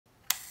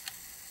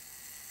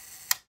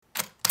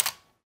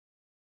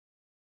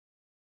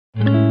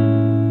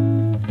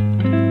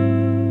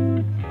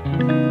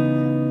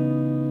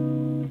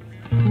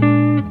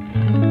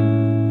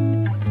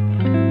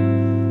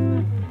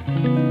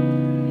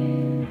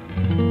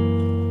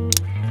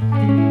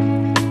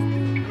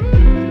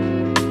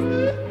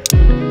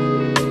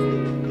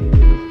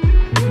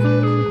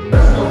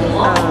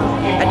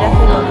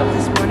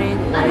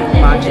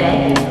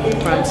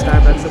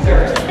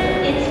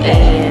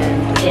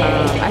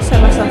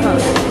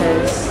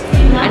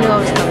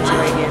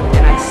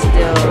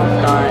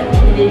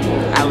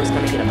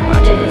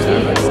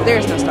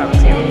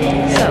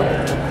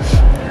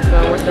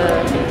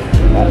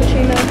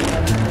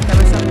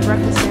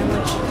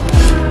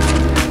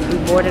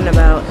in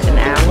about an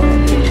hour.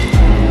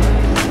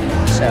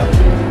 So,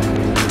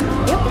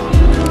 yep.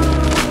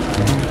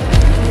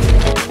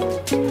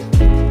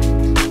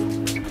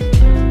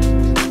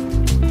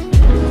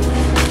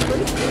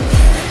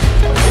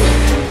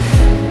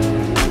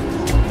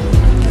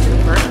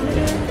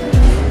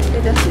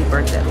 It definitely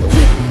burnt that a little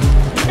bit.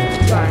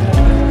 Sorry.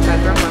 My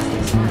grandma's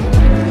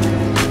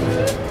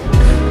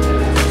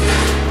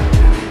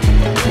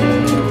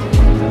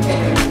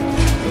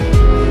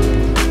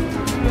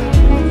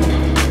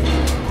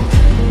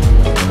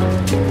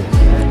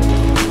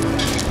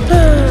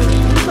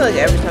I feel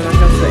like every time I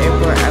come to the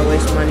airport, I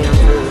waste money on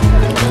food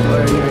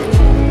or drink.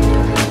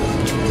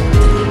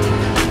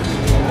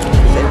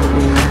 They would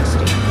be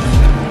nasty.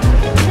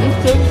 I'm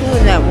still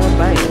chewing that one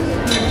bite.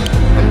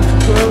 I'm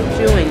still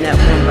chewing that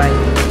one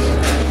bite.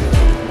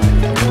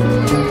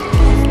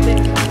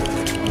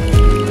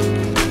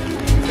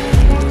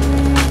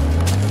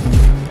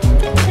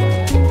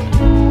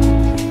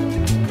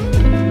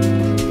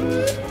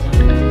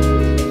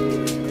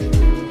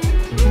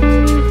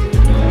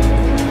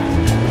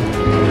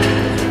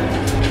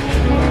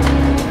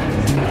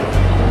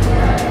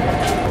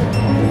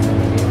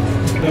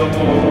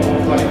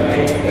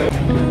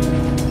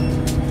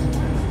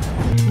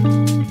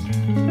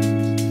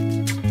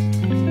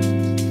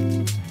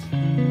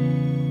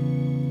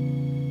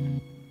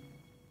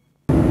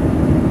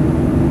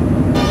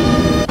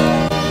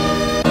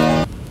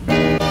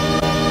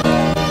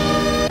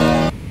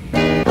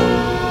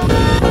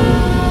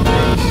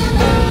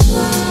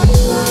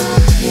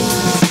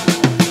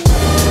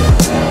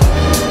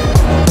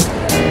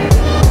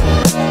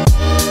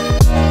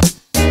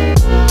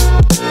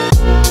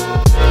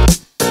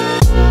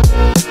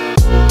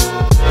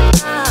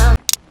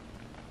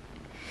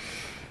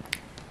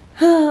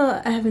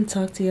 I haven't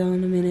talked to y'all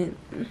in a minute.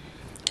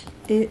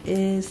 It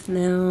is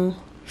now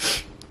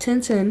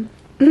 10:10.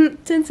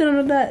 10:10 on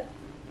the dot.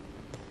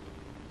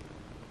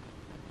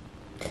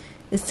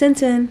 It's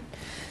 10:10.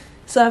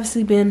 It's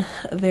obviously been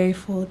a very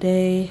full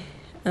day.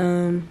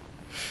 When's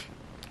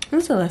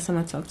the last time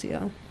I talked to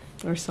y'all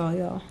or saw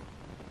y'all?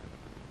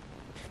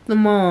 The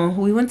mall.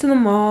 We went to the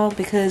mall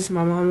because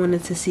my mom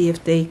wanted to see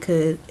if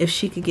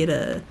she could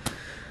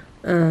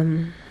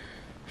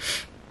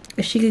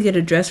get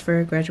a dress for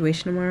her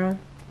graduation tomorrow.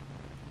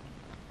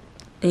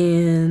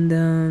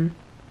 And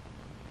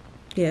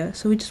yeah,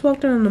 so we just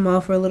walked around the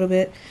mall for a little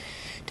bit.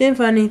 Didn't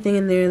find anything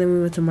in there. Then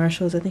we went to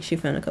Marshall's. I think she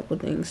found a couple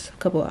things, a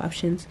couple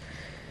options.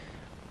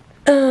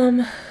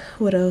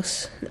 What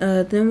else?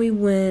 Then we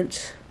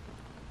went.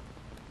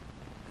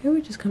 Where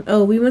we just come?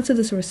 Oh, we went to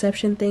this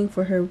reception thing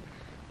for her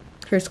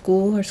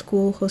school. Her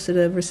school hosted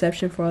a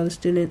reception for all the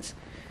students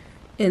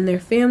and their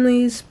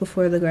families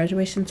before the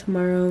graduation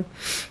tomorrow.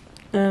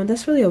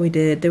 That's really all we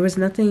did. There was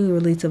nothing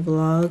really to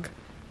vlog.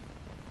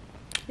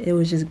 It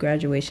was just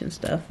graduation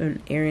stuff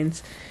and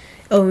errands.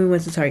 Oh, we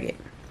went to Target.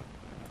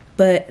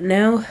 But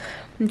now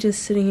I'm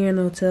just sitting here in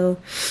the hotel,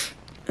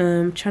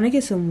 trying to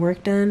get some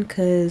work done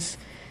because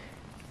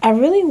I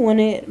really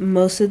wanted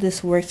most of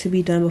this work to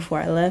be done before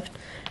I left.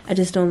 I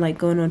just don't like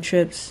going on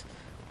trips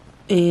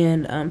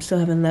and still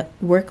having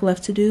work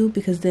left to do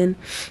because then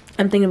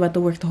I'm thinking about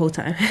the work the whole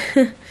time.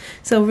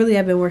 So really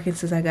I've been working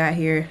since I got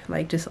here,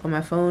 like just on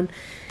my phone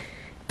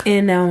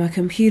and now on my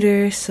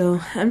computer. So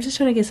I'm just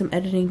trying to get some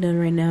editing done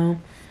right now.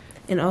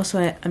 And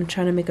also, I'm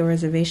trying to make a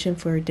reservation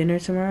for dinner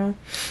tomorrow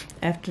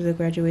after the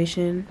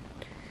graduation.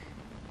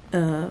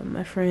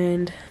 My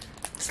friend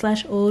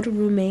 / old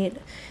roommate,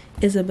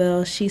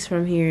 Isabel, she's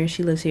from here.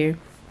 She lives here.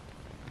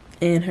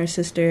 And her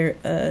sister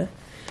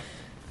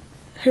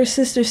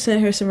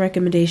sent her some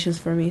recommendations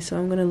for me. So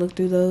I'm going to look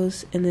through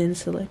those and then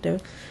select a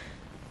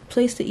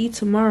place to eat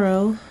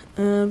tomorrow.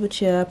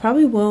 But yeah, I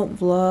probably won't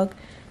vlog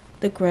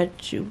the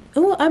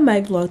well, I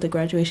might vlog the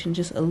graduation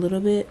just a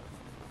little bit.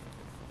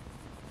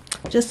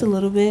 Just a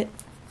little bit,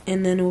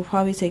 and then we'll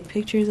probably take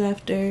pictures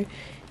after,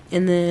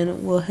 and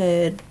then we'll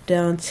head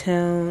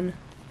downtown,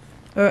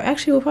 or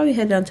actually we'll probably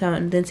head downtown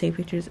and then take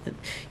pictures.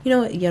 You know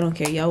what, y'all don't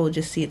care, y'all will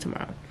just see it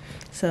tomorrow.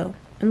 So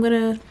I'm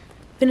gonna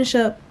finish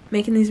up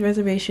making these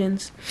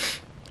reservations,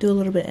 do a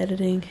little bit of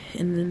editing,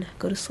 and then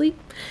go to sleep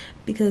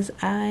because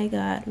I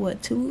got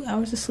 2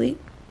 hours of sleep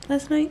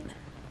last night.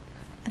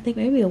 I think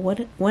maybe a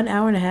 1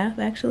 hour and a half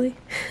actually.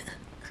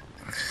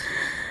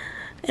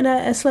 And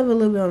I slept a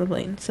little bit on the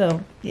plane.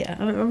 So, yeah,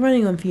 I'm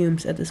running on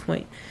fumes at this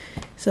point.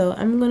 So,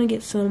 I'm going to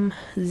get some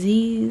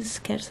Z's,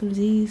 catch some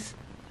Z's,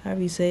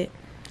 however you say it.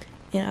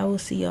 And I will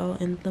see y'all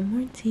in the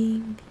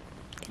morning.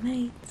 Good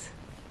night.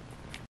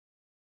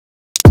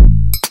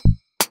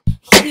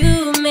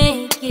 You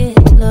make it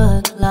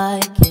look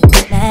like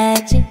it's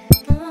magic.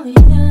 Oh,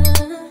 yeah.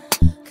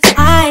 'Cause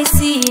I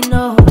see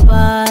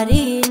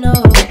nobody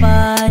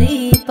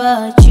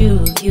but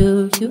you.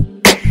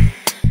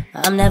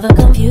 I'm never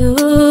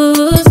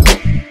confused.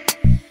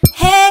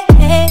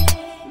 Hey,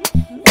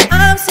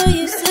 I'm so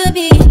used to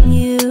being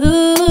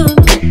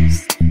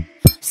used.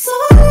 So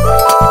when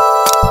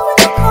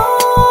you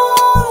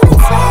call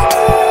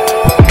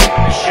unexpected,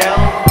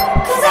 Michelle,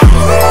 'cause I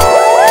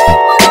hate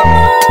when I'm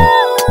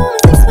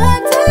always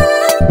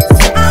expected.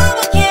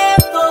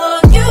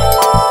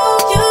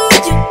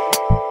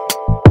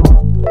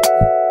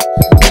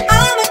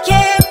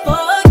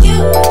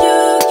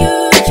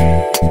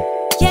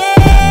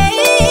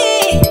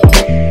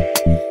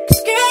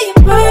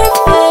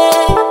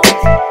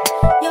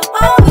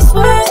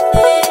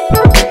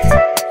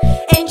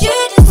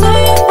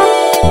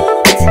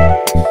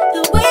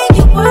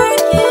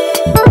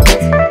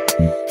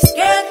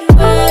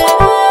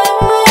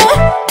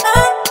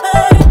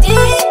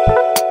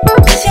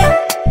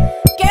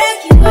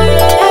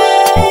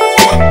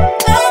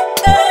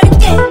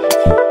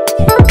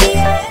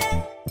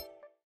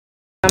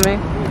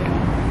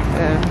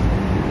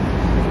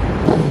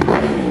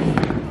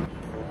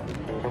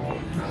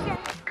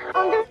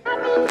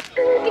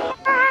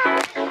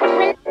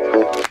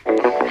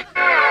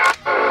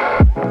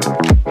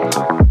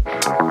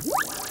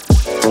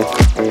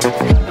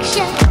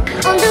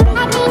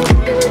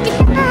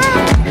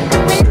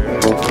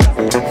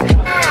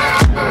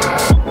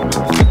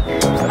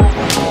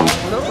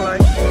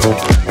 I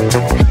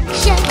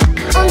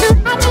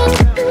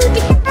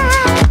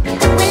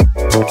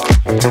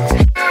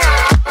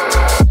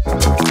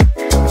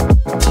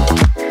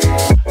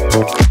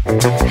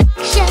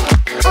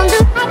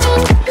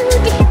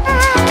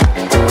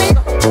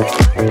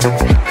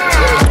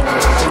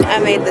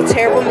made the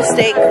terrible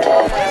mistake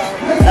of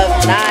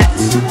not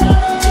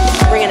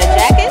bringing a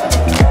jacket,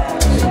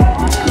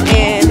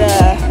 and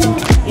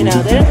you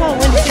know, they don't call it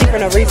Windy City for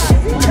no reason.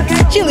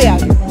 It's chilly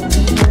out here.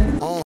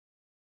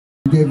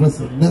 You gave us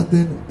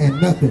nothing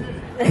and nothing.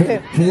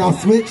 Can y'all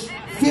switch?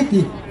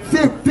 50,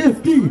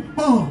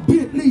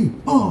 Bentley,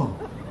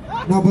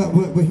 No,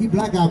 but he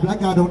black guy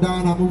don't die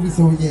in our movie,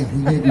 so yeah,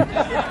 he gave you.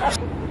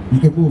 You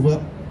can move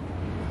up.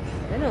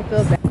 I don't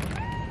feel bad.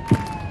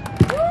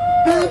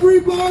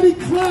 Everybody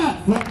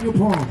clap! Clap your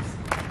palms.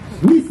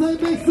 We say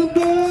make some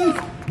noise.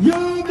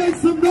 Y'all make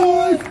some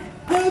noise.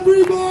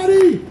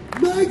 Everybody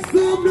make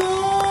some noise!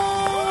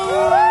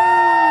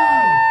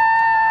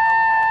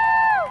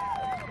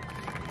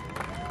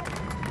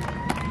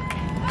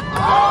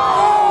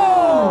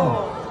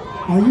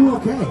 Oh! Are you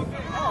okay?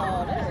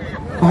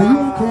 Are you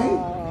okay?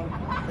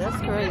 That's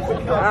crazy.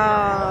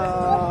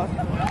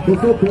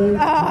 It's okay.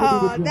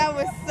 Oh, that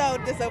was so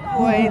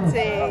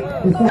disappointing.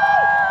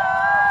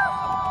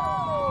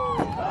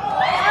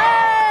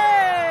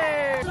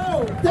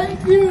 Thank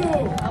you.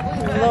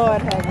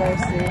 Lord have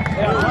mercy.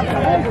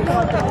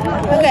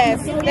 Okay,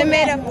 they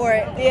made up for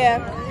it. Yeah.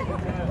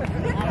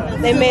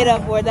 They made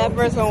up for it. That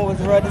first one was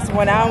real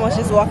disappointing. I almost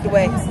just walked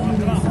away.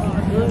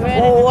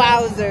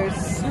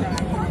 Wowzers.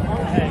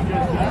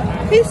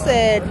 He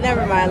said,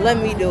 never mind, let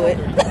me do it.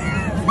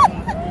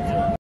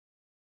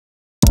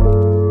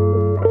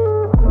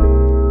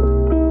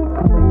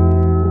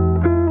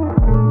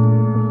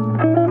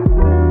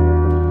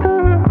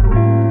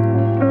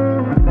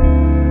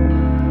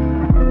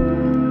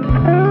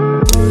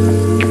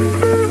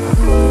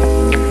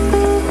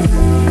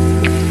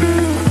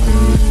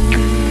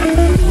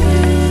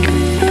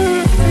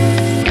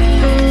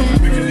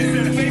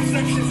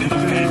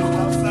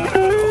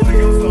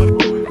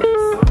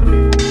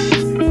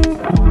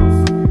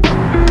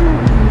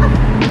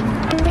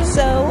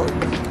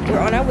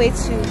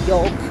 To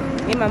Yolk.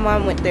 Me and my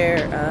mom went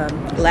there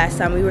last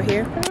time we were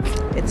here.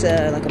 It's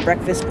like a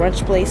breakfast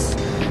brunch place.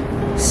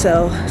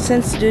 So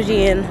since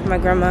Doogie and my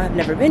grandma have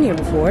never been here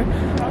before,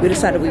 we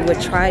decided we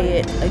would try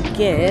it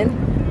again.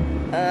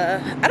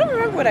 I don't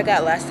remember what I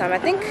got last time. I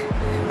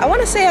want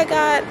to say I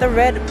got the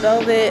red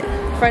velvet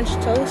French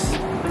toast,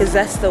 because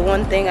that's the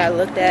one thing I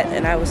looked at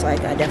and I was like,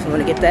 I definitely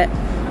want to get that.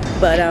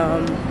 But I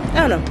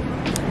don't know.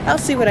 I'll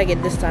see what I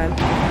get this time.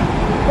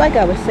 Like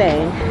I was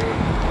saying,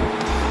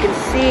 you can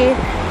see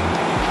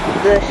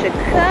the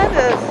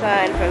Chicago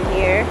sign from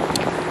here.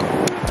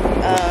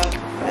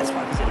 That's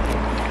why I'm sitting here.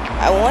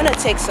 I want to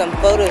take some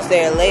photos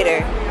there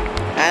later.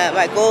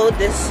 My goal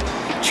this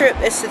trip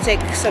is to take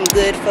some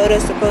good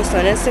photos to post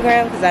on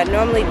Instagram, because I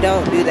normally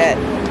don't do that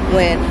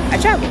when I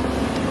travel,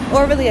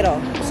 or really at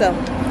all. So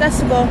that's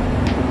the goal.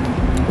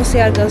 We'll see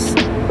how it goes.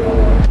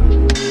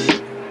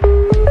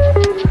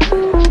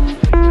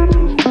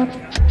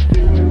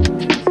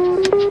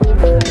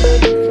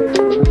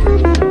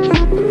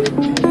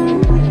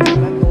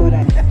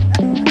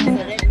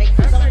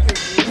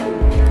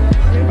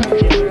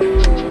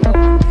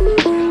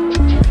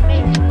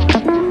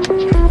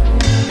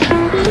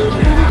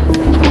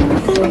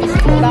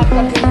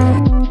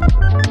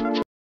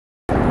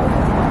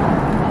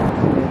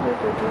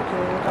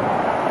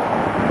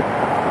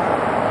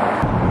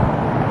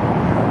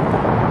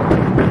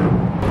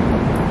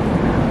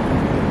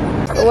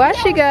 Why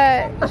she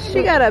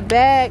got a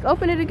bag?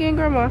 Open it again,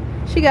 Grandma.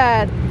 She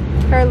got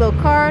her little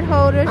card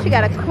holder. She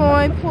got a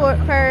coin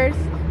purse.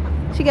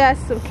 She got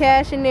some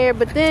cash in there.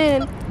 But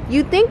then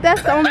you think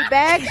that's the only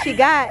bag she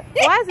got?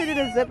 Why is it in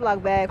a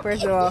Ziploc bag?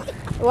 First of all,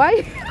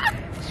 why?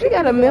 She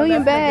got a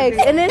million bags,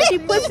 and then she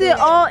puts it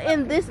all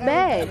in this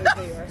bag.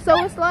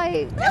 So it's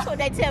like, that's what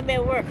they tell me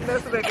at work.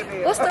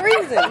 what's the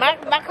reason?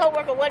 My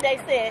coworker one day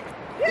said,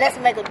 "Let's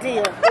make a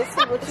deal. Let's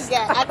see what you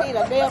got. I need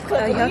a nail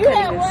clipper. y'all You can't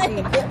have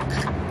even one." see.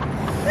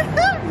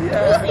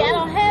 See, I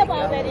don't have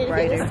all that in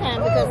here this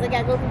time because I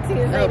got to go from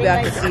TSA. I hope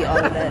y'all can see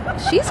all of that.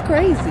 She's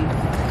crazy.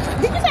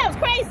 Did you say I was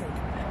crazy?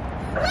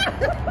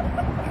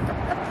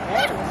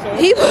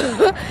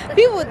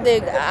 People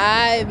think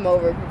I'm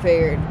over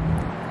prepared.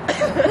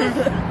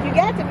 You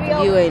got to be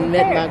over. You ain't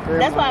met my grandma.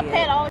 That's why I yet.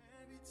 pat all.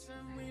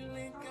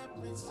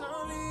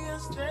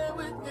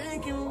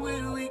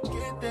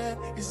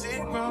 Is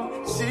it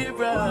wrong? Is it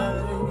right?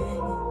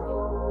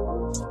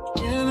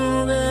 You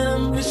know that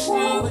I'm missing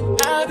you.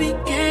 I be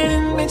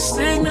getting mixed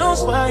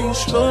signals while you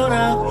slow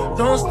down.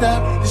 Don't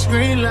stop this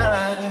green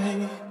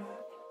light.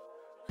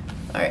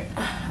 Alright,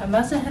 I'm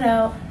about to head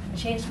out. I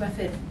changed my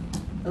fit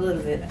a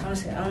little bit.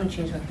 Honestly, I only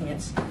changed my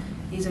pants.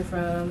 These are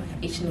from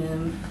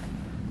H&M.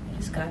 I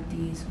just got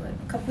these, what,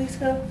 a couple weeks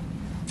ago?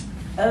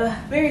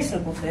 Very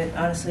simple fit,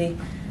 honestly.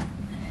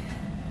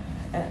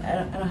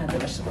 I don't have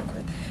that much to work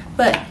with.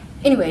 But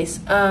anyways,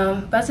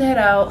 about to head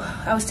out.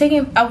 I was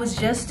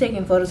just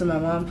taking photos of my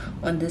mom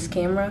on this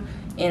camera,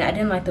 and I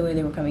didn't like the way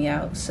they were coming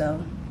out,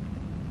 so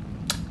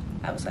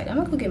I was like, I'm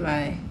gonna go get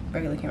my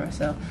regular camera.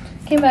 So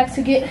came back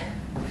to get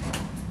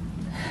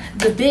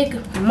the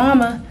big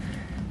mama,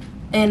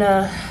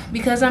 and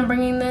because I'm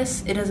bringing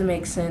this, it doesn't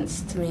make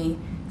sense to me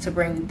to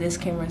bring this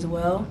camera as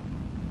well,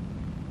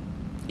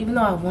 even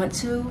though I want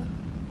to.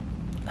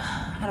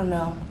 I don't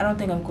know, I don't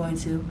think I'm going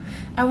to.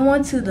 I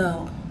want to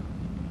though.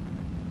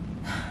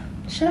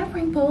 Should I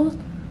bring both?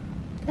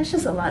 That's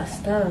just a lot of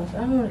stuff. I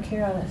don't want to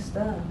carry all that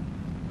stuff.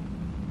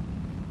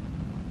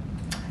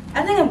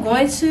 I think I'm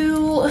going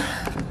to.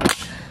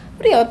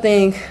 What do y'all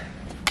think?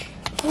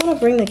 I want to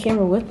bring the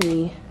camera with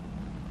me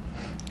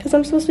because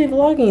I'm supposed to be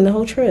vlogging the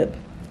whole trip.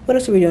 What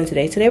else are we doing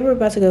today? Today we're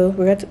about to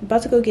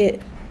go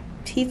get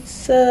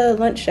pizza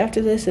lunch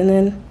after this, and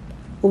then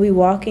we'll be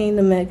walking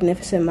the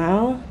Magnificent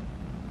Mile.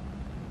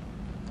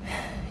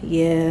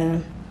 Yeah,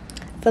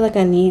 I feel like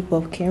I need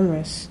both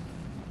cameras.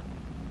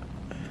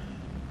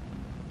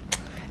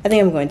 I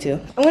think I'm going to.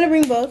 I'm going to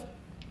bring both.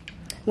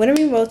 I'm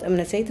going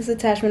to take this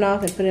attachment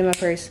off and put it in my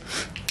purse.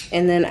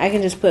 And then I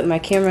can just put my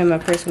camera in my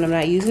purse when I'm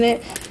not using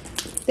it.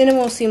 Then it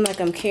won't seem like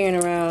I'm carrying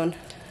around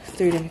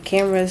 3 different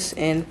cameras.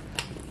 And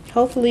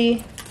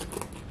hopefully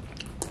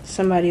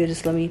somebody will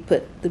just let me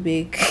put the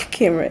big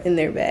camera in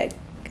their bag,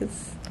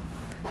 because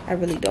I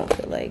really don't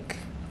feel like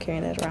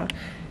carrying that around.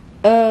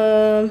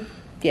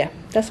 Yeah,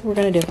 that's what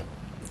we're going to do.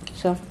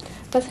 So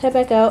let's head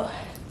back out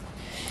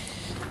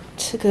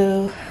to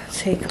go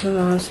take my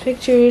mom's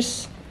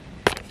pictures.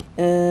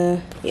 Yeah,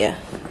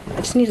 I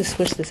just need to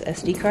switch this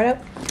SD card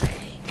up,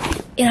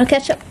 and I'll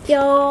catch up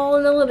y'all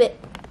in a little bit.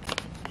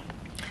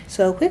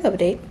 So quick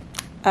update,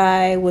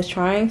 I was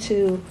trying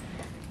to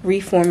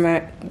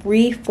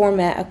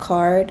reformat a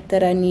card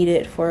that I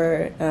needed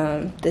for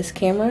this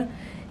camera,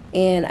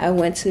 and I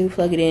went to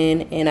plug it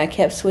in, and I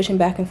kept switching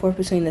back and forth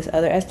between this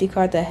other SD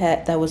card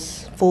that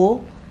was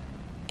full,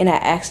 and I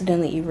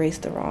accidentally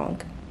erased the wrong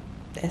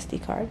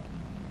SD card.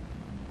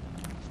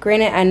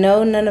 Granted, I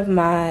know none of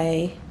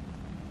my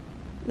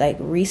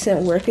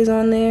recent work is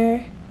on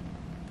there,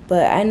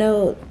 but I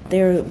know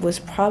there was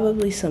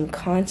probably some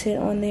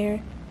content on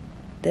there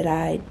that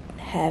I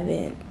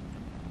haven't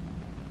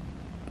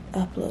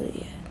uploaded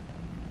yet.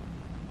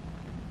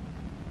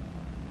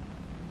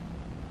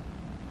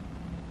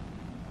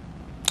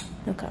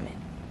 No comment.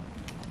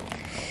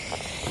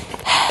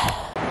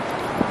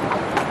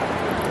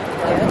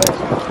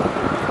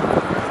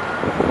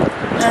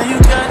 Now you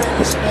got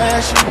it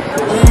special.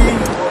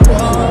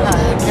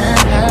 I can't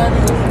have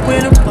you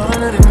when I'm part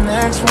of the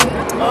next one.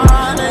 Oh,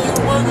 now you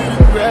want to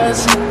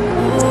aggressive.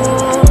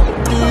 Oh,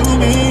 do you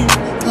mean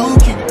you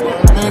keep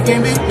on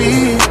making me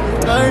be?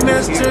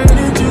 Nightmares turn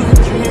into a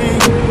dream.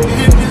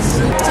 If it's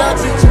so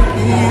toxic to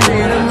me,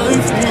 then I'm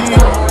like free.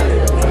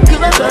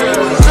 Cause I thought it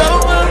was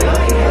over.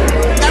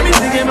 Got me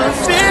thinking my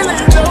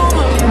feelings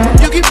over.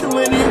 You keep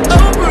doing it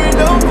over and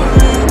over.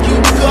 You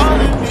keep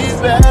calling me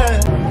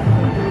back.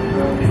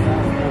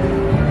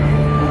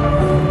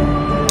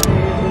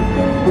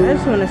 I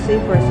just want to see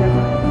for a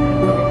second.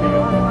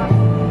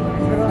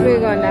 We're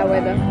going that way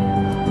though.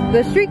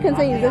 The street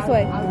continues this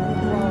way. You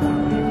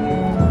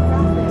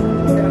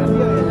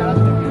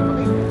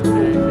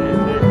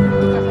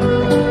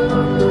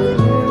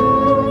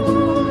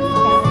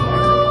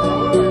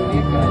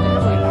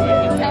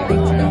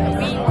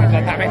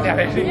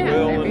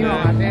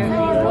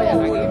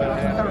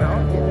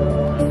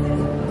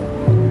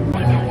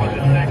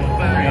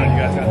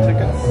guys got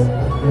tickets?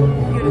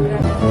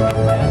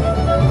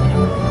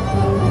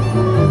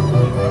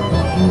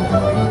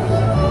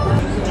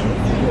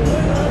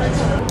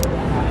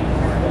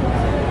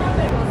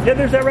 Yeah,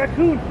 there's that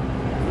raccoon.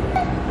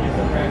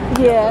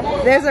 Yeah,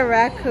 there's a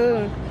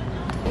raccoon.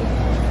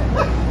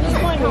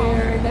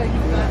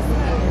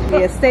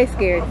 Yeah, stay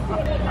scared.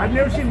 I've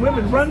never seen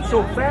women run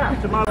so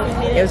fast.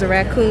 There's a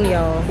raccoon,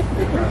 y'all.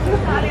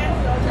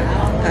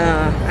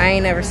 I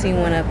ain't never seen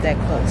one up that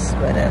close,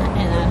 but it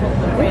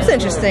was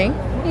interesting.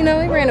 You know,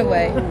 it ran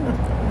away.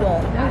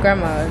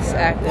 Grandma's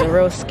acting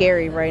real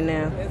scary right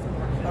now.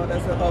 Oh,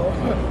 that's a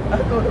I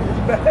thought it was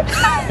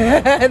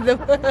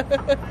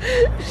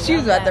back. She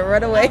was about to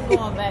run away. I'm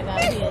going back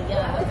out here, y'all.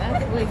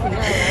 That's way too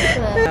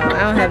young. I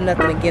don't have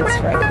nothing against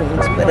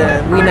raccoons, but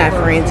we not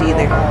friends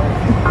either.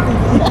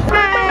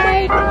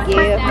 Hi.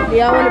 Yeah. Do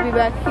y'all want to be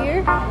back here?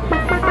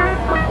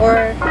 Or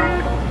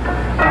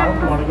I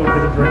want to go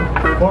get a drink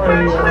or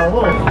a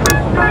loaf.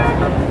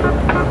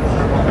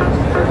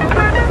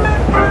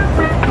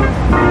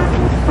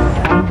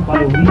 By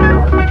Lee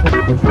Architect,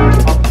 which was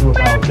up to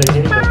about they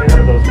named the pair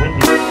of those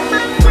windies.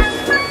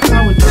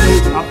 How it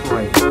stays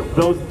upright.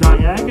 Those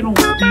diagonal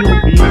steel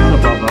beams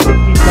above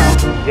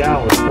 15,000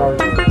 gallons are.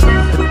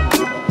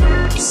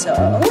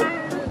 so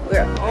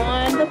we're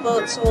on the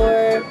boat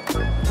tour.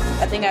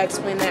 I think I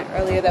explained that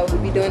earlier that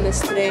we'd be doing this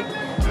today.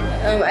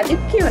 I think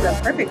we came at the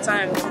perfect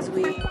time because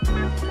we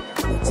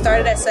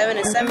started at 7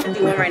 and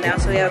 7:51 right now,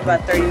 so we have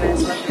about 30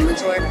 minutes left of the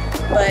tour.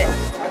 But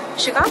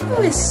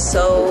Chicago is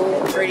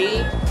so pretty,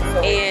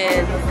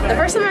 and the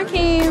first time I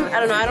came, I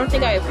don't know, I don't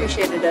think I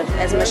appreciated it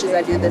as much as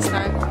I do this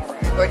time,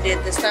 or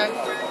did this time.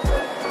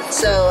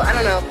 So I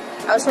don't know.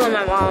 I was telling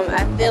my mom,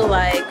 I feel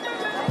like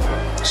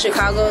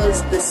Chicago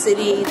is the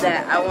city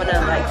that I want to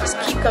like just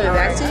keep coming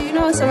back to. You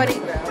know,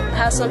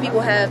 how some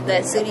people have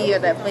that city or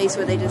that place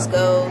where they just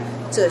go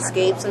to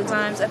escape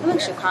sometimes. I feel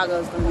like Chicago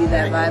is going to be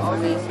that vibe for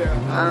me.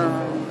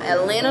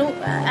 Atlanta,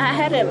 I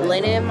had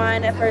Atlanta in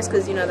mind at first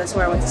because, you know, that's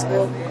where I went to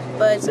school.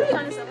 But to be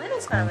honest,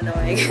 Atlanta's kind of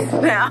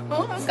annoying now.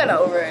 I'm kind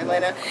of over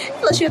Atlanta.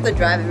 Plus you have to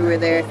drive everywhere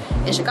there.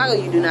 In Chicago,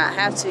 you do not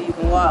have to. You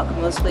can walk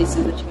most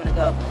places that you want to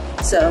go.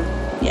 So,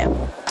 yeah.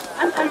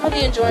 I'm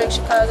really enjoying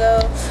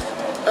Chicago.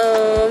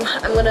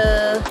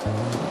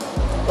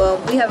 Well,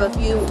 we have a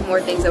few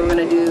more things that we're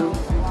gonna do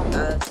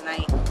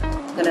tonight.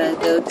 I'm gonna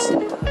go to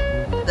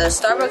the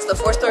Starbucks, the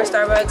 4-store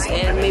Starbucks,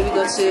 and maybe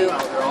go to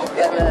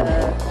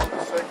the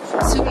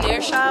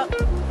souvenir shop.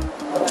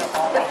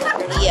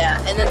 Yeah,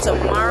 and then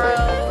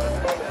tomorrow,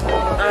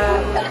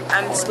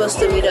 I'm supposed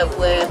to meet up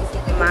with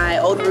my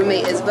old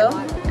roommate Isabel,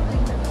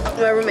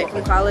 my roommate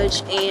from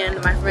college,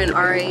 and my friend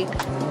Ari.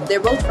 They're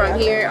both from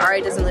here.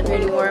 Ari doesn't live here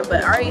anymore,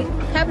 but Ari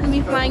happened to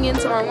be flying in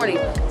tomorrow morning.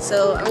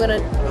 So I'm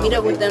gonna meet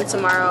up with them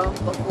tomorrow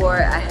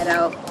before I head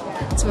out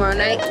tomorrow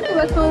night and go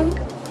back home.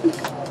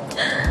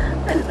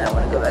 I do not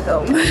want to go back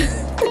home.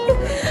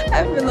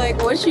 I feel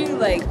like once you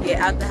like get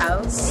out the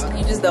house,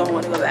 you just don't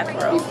want to go back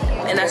home.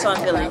 And that's how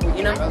I'm feeling,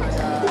 you know?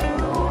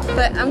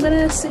 But I'm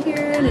gonna sit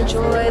here and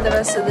enjoy the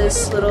rest of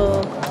this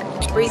little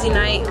breezy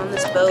night on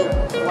this boat,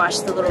 watch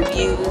the little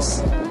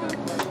views,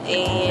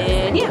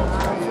 and yeah.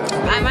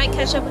 I might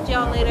catch up with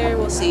y'all later.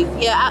 We'll see.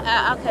 Yeah,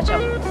 I'll catch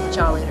up with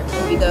y'all later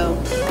when we go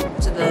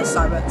to the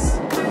Starbucks.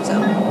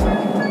 So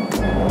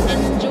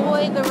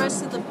enjoy the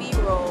rest of the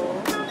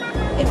B-roll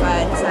if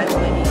I decide to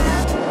make it.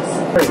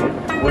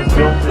 Was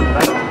built in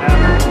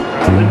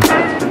 1911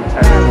 as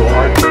contextual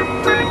art.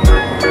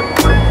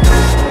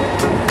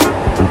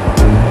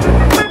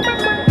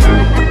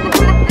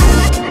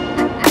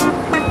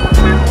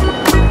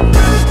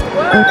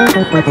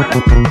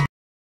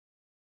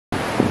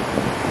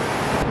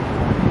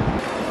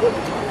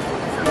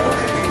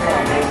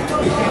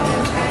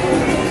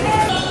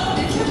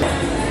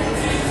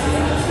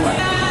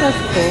 That's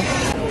cool.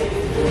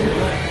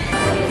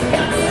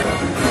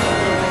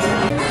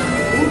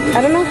 I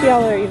don't know if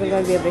y'all are even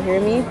going to be able to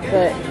hear me,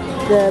 but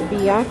the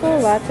Bianco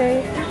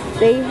latte,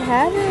 they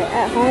have it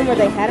at home, or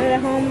they had it at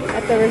home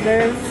at the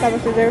Reserve,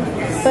 Starbucks Reserve,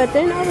 but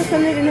then all of a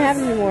sudden they didn't have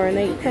it anymore, and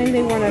they claimed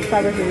they want a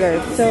Starbucks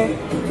Reserve. So,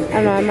 I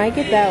don't know, I might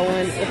get that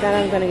one. If not,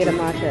 I'm going to get a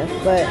matcha,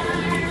 but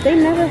they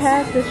never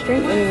have this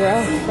drink anywhere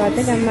else, so I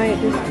think I might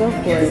just go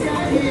for it.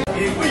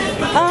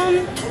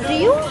 Do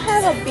you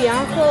have a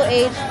Bianco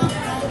aged?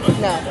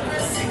 No.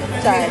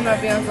 Sorry. Not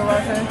Bianco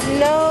latte?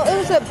 No, it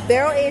was a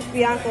barrel-aged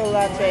Bianco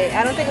latte.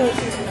 I don't think it was.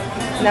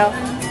 No.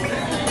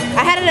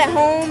 I had it at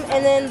home,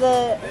 and then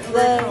the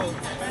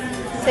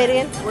say it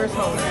again. Where's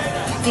home?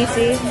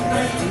 DC.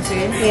 DC?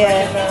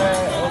 Yeah.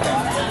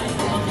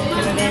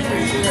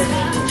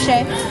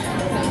 Shay.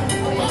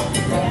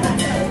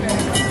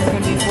 It's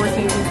gonna be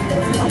 14.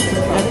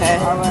 Okay.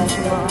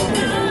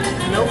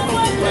 Nope.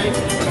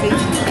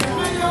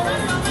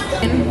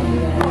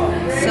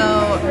 So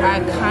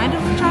I kind of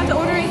tried to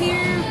order it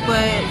here,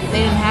 but they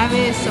didn't have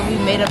it, so we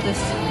made up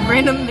this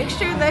random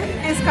mixture that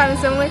is kind of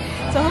similar.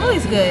 So hopefully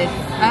it's good.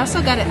 I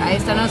also got it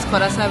iced. I know it's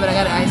cold outside, but I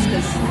got it iced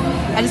because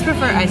I just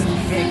prefer iced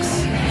drinks.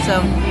 So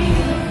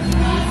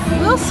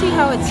we'll see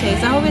how it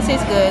tastes. I hope it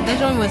tastes good. That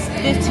joint was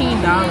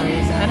 $15.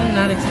 I did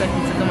not expect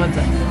it to come up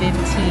to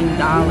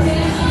 $15.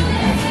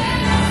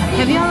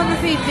 Have y'all ever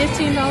paid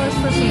 $15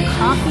 for some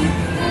coffee?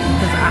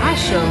 Because I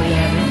surely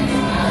haven't.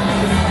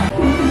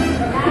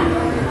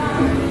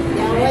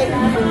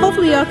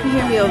 Hopefully y'all can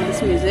hear me over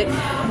this music.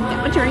 Get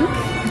my drink.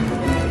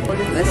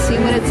 Let's see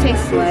what it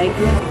tastes like.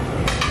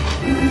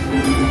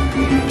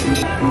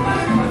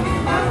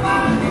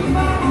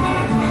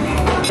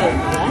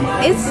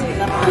 It's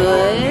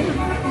good.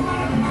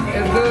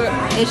 It's good.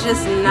 It's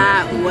just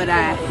not what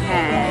I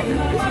had.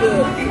 It's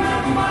good.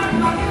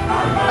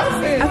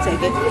 I'll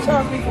take it. You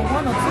charged me for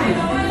one or two.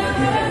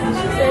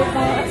 She said, I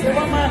said,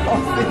 well, mine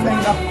cost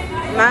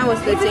 $15. Mine was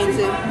 15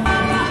 too.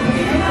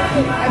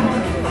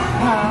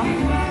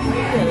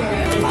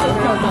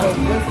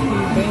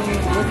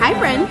 Hi,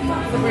 friend.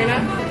 Sabrina.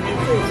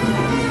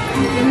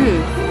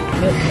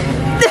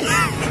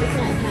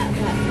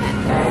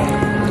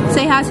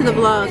 Say hi to the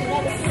vlog.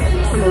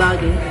 I'm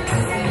vlogging.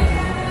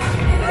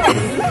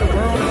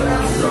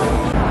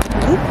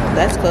 Oop,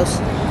 that's close.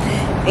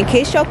 In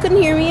case y'all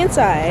couldn't hear me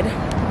inside,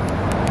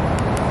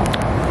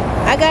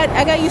 I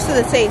got used to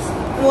the taste.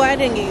 Well, I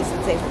didn't get used to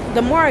the taste.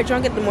 The more I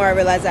drank it, the more I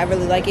realized I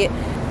really like it.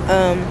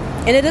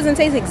 And it doesn't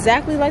taste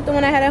exactly like the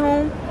one I had at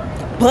home,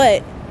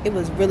 but it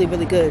was really,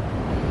 really good.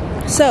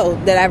 So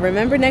that I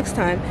remember next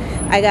time,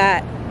 I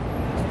got,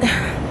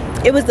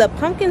 it was the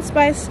pumpkin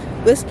spice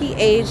whiskey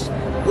aged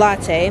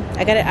latte.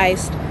 I got it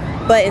iced,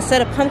 but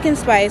instead of pumpkin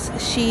spice,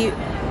 instead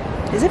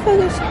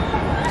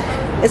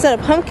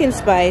of pumpkin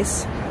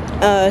spice,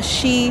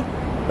 she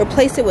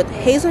replaced it with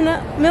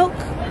hazelnut milk,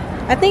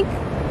 I think,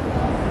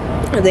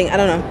 I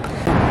don't know.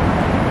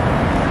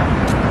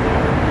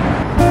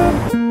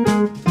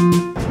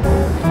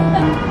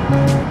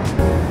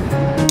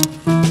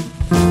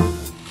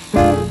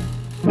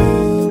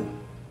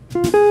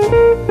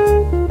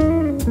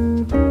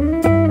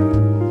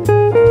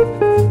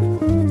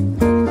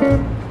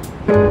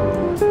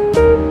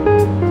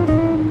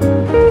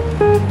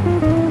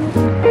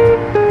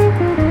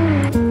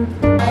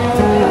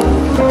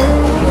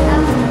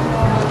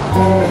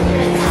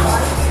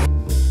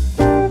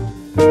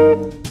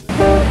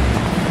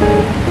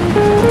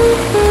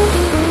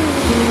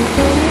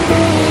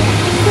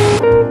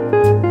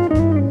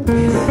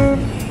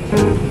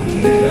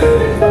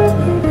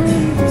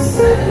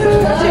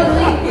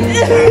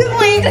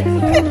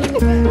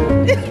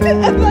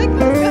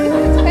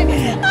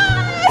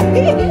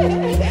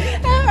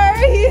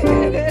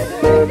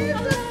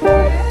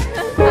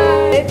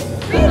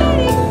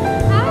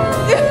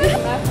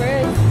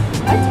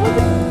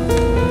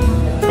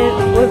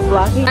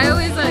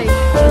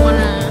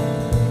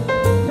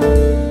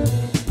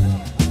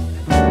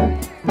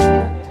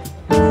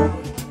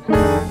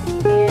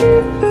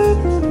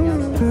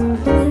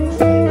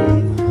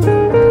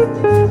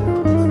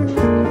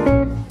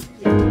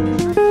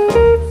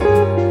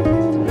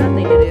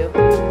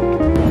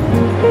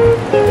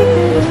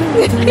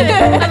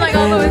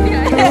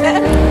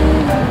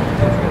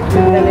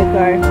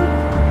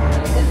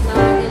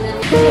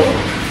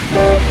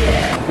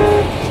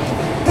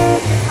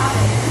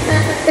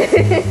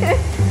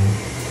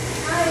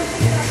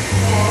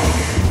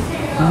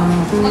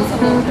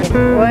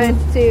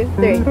 2,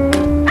 3. Oh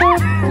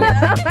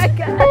my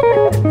god.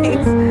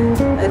 Thanks.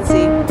 Let's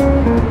see.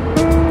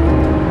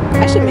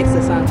 I should mix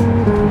this song.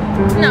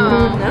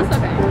 No, that's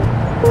okay.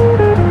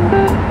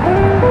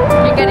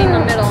 You're getting the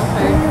middle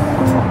first.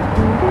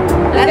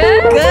 That's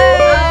good?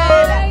 good.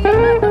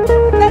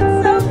 That's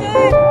so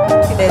good.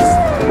 It is.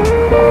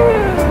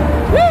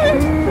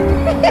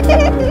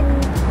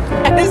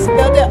 I just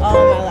spilled it all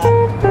in my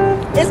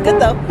lap. It's good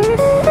though.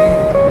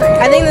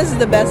 I think this is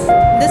the best.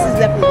 This is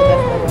definitely the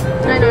best one.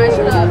 I know, I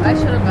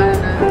should have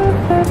gotten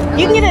that.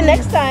 You can get it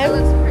next time. That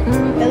looks pretty.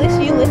 At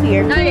least you live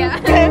here. Oh yeah.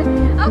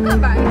 I'll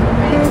come back.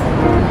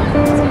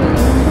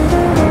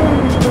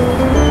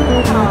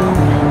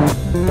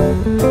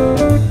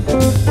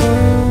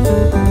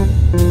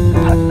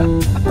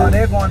 Oh,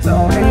 they're going to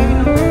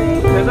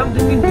O'Hare. Because I'm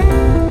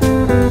thinking.